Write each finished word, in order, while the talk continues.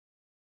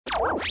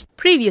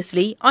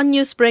Previously on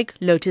Newsbreak,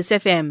 Lotus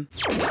FM.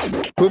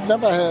 We've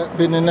never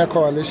been in a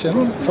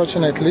coalition,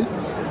 fortunately,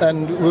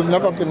 and we've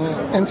never been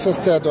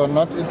interested or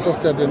not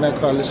interested in a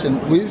coalition.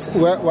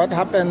 What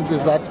happens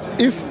is that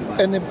if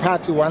any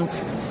party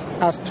wants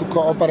us to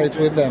cooperate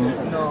with them,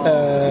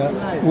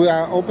 we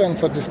are open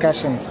for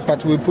discussions,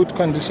 but we put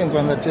conditions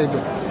on the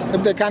table.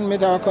 If they can't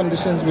meet our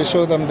conditions, we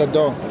show them the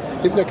door.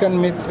 If they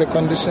can meet the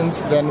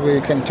conditions, then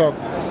we can talk.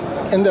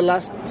 In the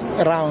last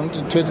round,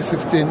 in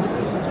 2016,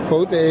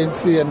 both the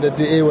ANC and the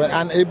DA were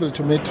unable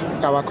to meet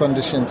our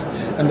conditions,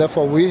 and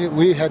therefore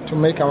we had to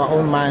make our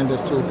own mind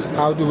as to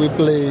how do we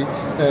play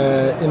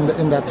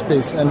in that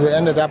space. And we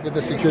ended up with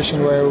a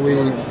situation where we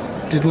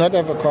did not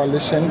have a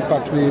coalition,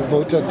 but we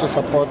voted to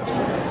support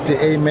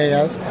DA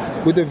mayors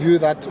with the view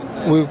that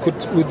we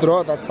could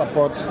withdraw that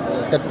support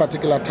at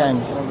particular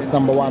times,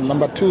 number one.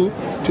 Number two,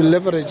 to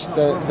leverage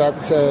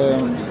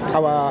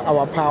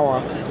our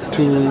power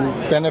to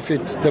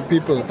benefit the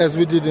people, as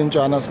we did in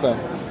Johannesburg,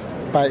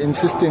 by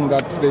insisting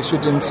that they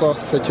should insource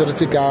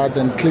security guards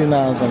and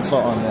cleaners and so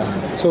on.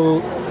 Yeah. So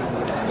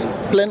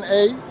plan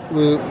A,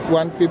 we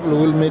want people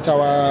who will meet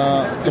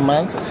our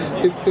demands.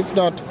 If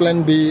not,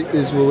 plan B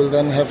is we will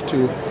then have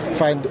to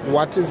find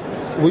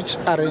which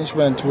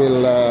arrangement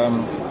will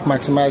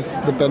maximize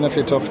the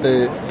benefit of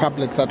the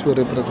public that we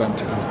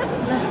represent.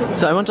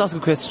 So I want to ask a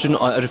question,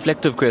 a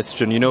reflective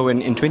question. You know,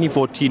 in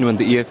 2014, when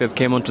the EFF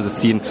came onto the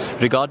scene,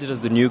 regarded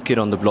as the new kid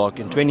on the block.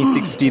 In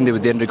 2016, they were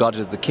then regarded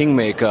as the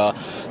kingmaker.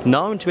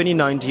 Now in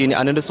 2019,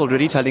 analysts are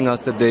already telling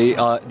us that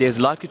there's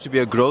likely to be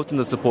a growth in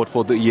the support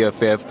for the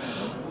EFF.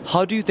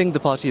 How do you think the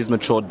party has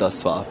matured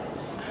thus far?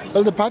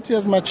 Well, the party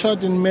has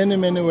matured in many,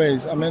 many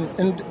ways. I mean,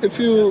 in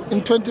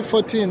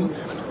 2014,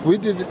 we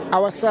did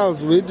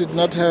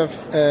not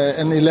have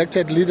an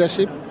elected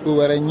leadership. We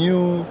were a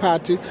new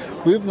party.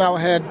 We've now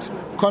had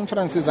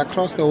conferences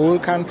across the whole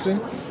country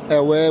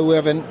where we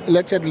have an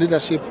elected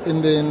leadership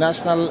at the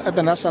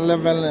national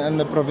level and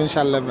the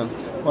provincial level,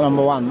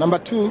 number one. Number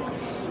two,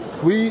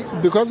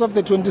 because of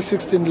the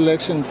 2016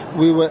 elections,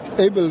 we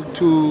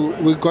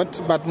got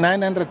about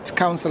 900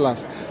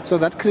 councillors. So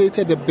that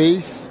created a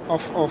base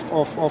of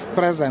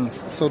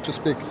presence, so to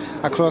speak,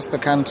 across the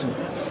country.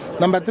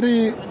 Number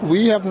three,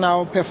 we have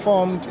now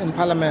performed in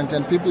Parliament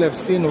and people have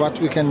seen what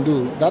we can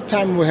do. That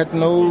time we had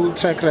no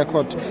track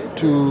record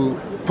to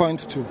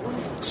point to.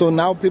 So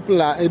now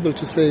people are able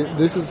to say,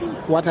 this is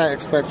what I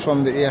expect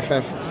from the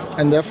EFF.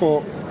 And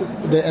therefore,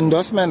 the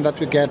endorsement that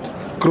we get,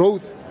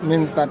 growth,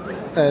 means that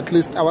at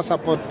least our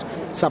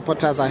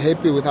supporters are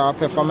happy with our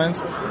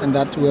performance and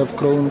that we have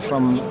grown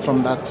from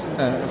that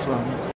as well.